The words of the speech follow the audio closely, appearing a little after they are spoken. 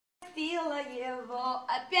простила его.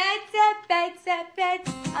 Опять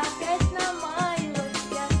намаялась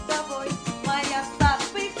я с тобой, моя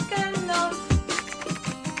папочка нос.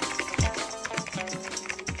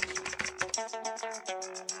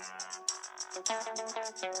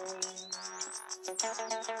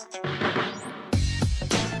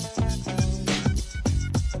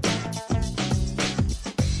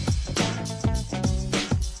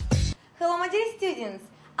 Hello, my dear students.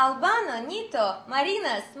 Albano, Nito,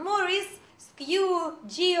 Marinas, Morris, Skew,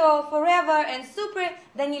 Geo, Forever, and Super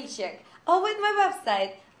Danilchik. Over at my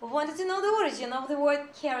website, we wanted to know the origin of the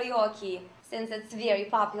word karaoke. Since it's very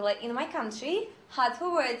popular in my country, Hot for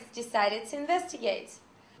Words decided to investigate.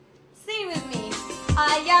 Sing with me.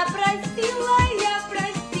 А я простила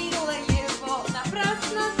его,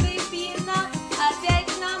 напрасно ты пьяна, опять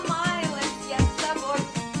намаялась я с тобой.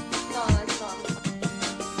 No, it's not.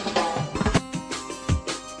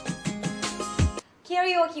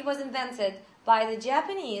 Karaoke was invented by the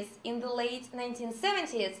Japanese in the late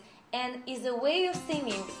 1970s and is a way of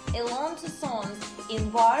singing along to songs in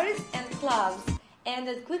bars and clubs, and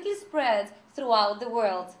it quickly spread throughout the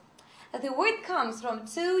world. The word comes from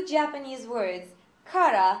two Japanese words,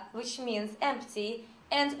 kara, which means empty,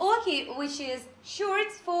 and oki, which is short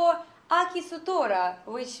for akisutora,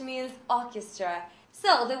 which means orchestra.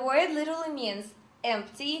 So the word literally means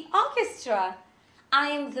empty orchestra. I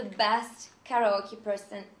am the best karaoke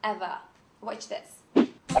person ever. Watch this.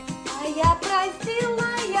 А я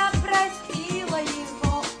простила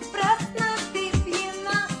его, праздно ты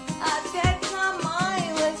пьяна, опять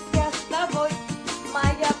намаялась я с тобой,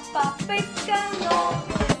 моя папочка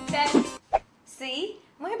номер 5. See?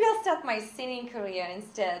 Maybe I'll start my singing career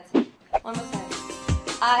instead. One more time.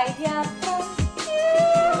 А я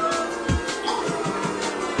простила.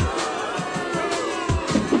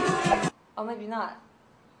 Or maybe not.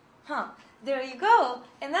 Huh. There you go.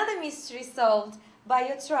 Another mystery solved by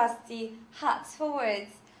your trusty Hot for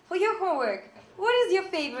Words. For your homework, what is your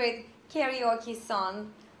favorite karaoke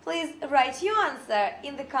song? Please write your answer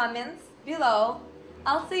in the comments below.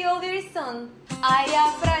 I'll see you all very soon. А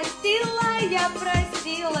я простила